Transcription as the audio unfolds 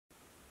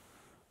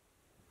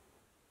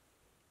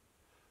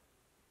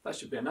That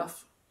should be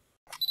enough.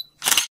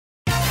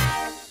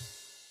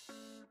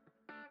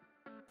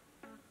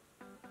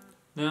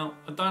 Now,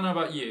 I don't know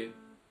about you,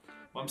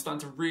 but I'm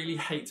starting to really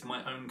hate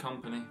my own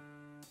company.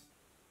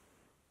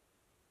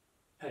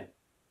 Hey,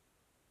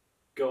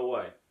 go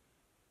away.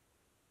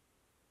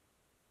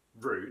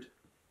 Rude.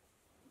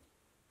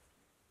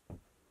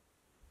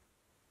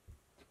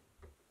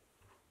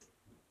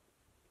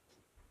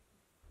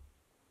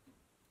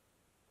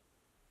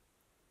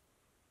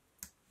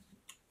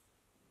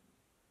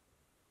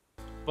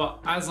 But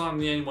as I'm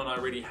the only one I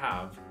really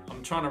have,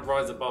 I'm trying to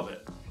rise above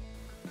it.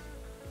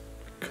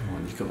 Come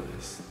on, you got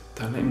this.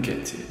 Don't let him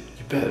get to you.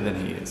 You're better than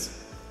he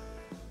is.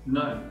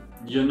 No,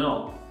 you're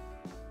not.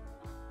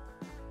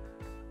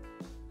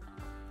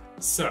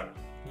 So,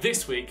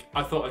 this week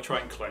I thought I'd try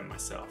and clone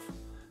myself.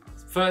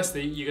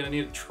 Firstly, you're going to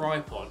need a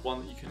tripod, one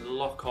that you can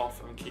lock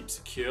off and keep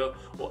secure,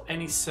 or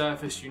any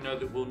surface you know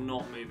that will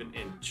not move an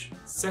inch.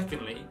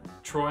 Secondly,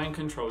 try and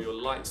control your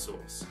light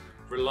source.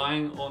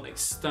 Relying on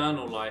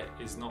external light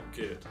is not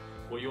good.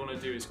 What you want to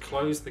do is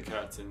close the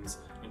curtains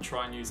and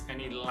try and use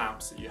any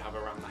lamps that you have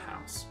around the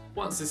house.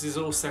 Once this is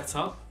all set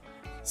up,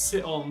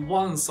 sit on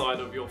one side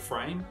of your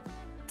frame,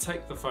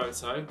 take the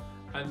photo,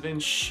 and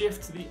then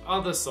shift to the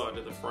other side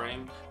of the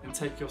frame and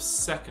take your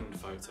second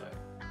photo.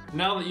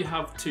 Now that you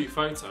have two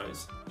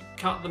photos,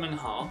 cut them in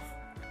half,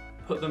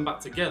 put them back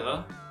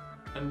together,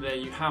 and there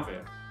you have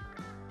it.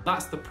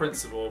 That's the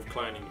principle of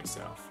cloning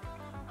yourself.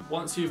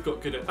 Once you've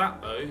got good at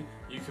that though,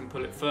 you can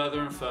pull it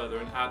further and further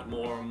and add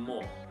more and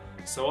more.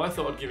 So I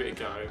thought I'd give it a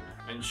go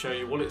and show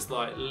you what it's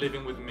like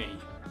living with me.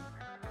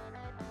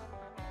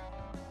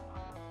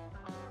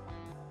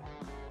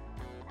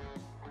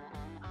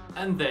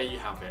 And there you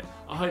have it.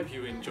 I hope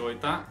you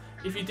enjoyed that.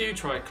 If you do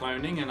try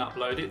cloning and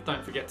upload it,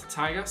 don't forget to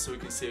tag us so we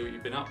can see what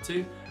you've been up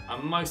to.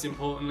 And most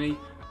importantly,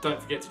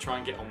 don't forget to try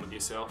and get on with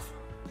yourself.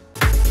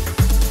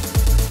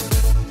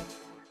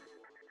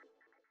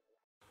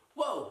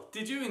 Whoa,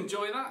 did you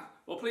enjoy that?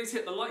 Well, please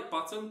hit the like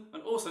button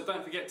and also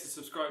don't forget to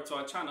subscribe to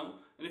our channel.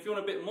 And if you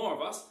want a bit more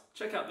of us,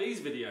 check out these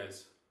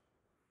videos.